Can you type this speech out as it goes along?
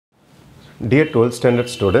Dear 12th standard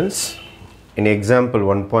students, in example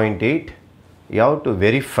 1.8, you have to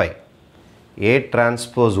verify A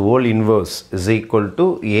transpose whole inverse is equal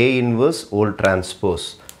to A inverse whole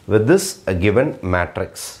transpose with this a given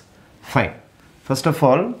matrix. Fine. First of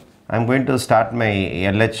all, I am going to start my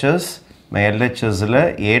LHS. My LHS is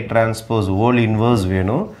A transpose whole inverse.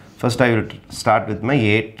 First I will start with my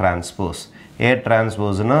A transpose. A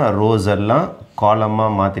transpose na rows alla column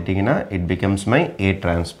மாத்திட்டீங்கன்னா it becomes my A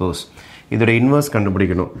transpose. இதோட inverse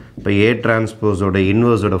கண்டுபிடிக்கணும். இப்போ A transpose ஓட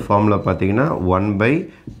inverse ஓட formula பார்த்தீங்கன்னா 1 by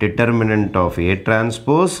determinant of A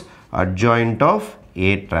transpose adjoint of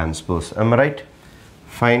A transpose. Am I right?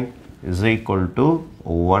 Fine. Is equal to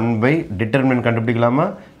 1 by determinant கண்டுபிடிக்கலாமா?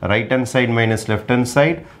 Right hand side minus left hand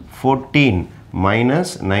side 14 minus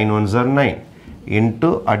 9 ones are 9 into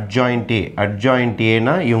adjoint A. Adjoint A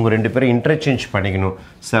na இவங்க ரெண்டு பேரும் interchange பண்ணிக்கணும்.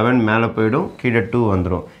 7 மேலே போயிடும், கீழே 2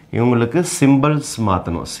 வந்துடும். இவங்களுக்கு symbols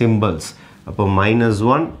மாற்றணும். Symbols. அப்போ minus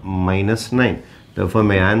 1 minus 9. Therefore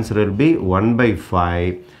my answer will be 1 by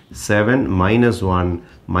 5. 7 minus 1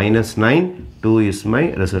 minus 9. 2 is my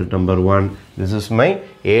result number 1. This is my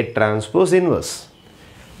A transpose inverse.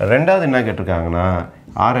 ரெண்டாவது என்ன கேட்டிருக்காங்கன்னா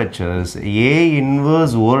RHS A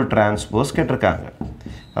inverse whole transpose கேட்டிருக்காங்க.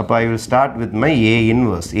 அப்போ I will start with my A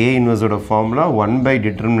inverse. A inverse ஓட formula 1 by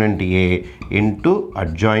determinant A into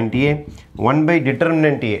adjoint A. 1 by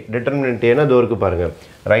determinant A. Determinant A na தோருக்கு பாருங்க.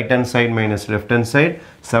 Right hand side minus left hand side.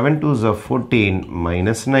 7 2s are 14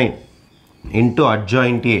 minus 9 into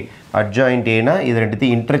adjoint A. Adjoint A na இது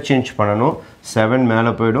ரெண்டுத்தையும் interchange பண்ணணும். 7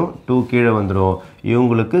 மேலே போயிடும், 2 கீழே வந்துடும்.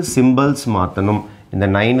 இவங்களுக்கு symbols மாற்றணும். இந்த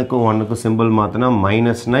 9க்கும் 1க்கும் symbol மாற்றினா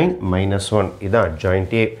minus 9 minus 1. இது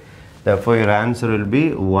adjoint A. Therefore your answer will be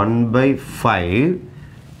 1 by 5.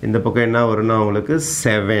 இந்த பக்கம் என்ன வரும்னா உங்களுக்கு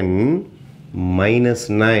 7 minus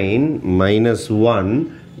 9 minus 1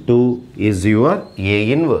 2 is your A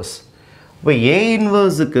inverse. இப்போ A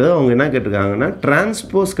inverseக்கு அவங்க என்ன கேட்டிருக்காங்கன்னா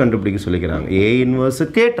டிரான்ஸ்போஸ் கண்டுபிடிக்க சொல்லிக்கிறாங்க. A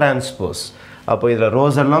inverseக்கே transpose. அப்போ இதில்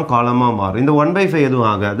ரோஸ் எல்லாம் காலமாக மாறும். இந்த 1 by 5 எதுவும்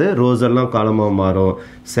ஆகாது, ரோஸ் எல்லாம் காலமாக மாறும்.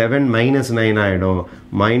 7 minus 9 ஆகிடும்,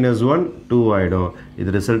 minus 1 2 ஆகிடும். இது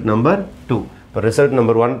ரிசல்ட் நம்பர் 2. இப்போ ரிசல்ட்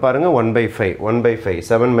நம்பர் 1 பாருங்க, 1 by 5 1 by 5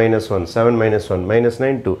 7 minus 1 7 minus 1 minus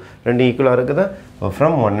 9 2 ரெண்டு ஈக்குவலாக இருக்குதா?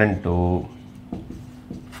 From 1 and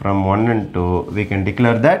 2 we can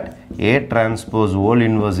declare that A transpose whole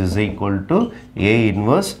inverse is equal to A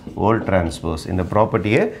inverse whole transpose. இந்த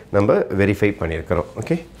ப்ராப்பர்ட்டியை நம்ம வெரிஃபை பண்ணியிருக்கிறோம்.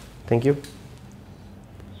 Okay, thank you.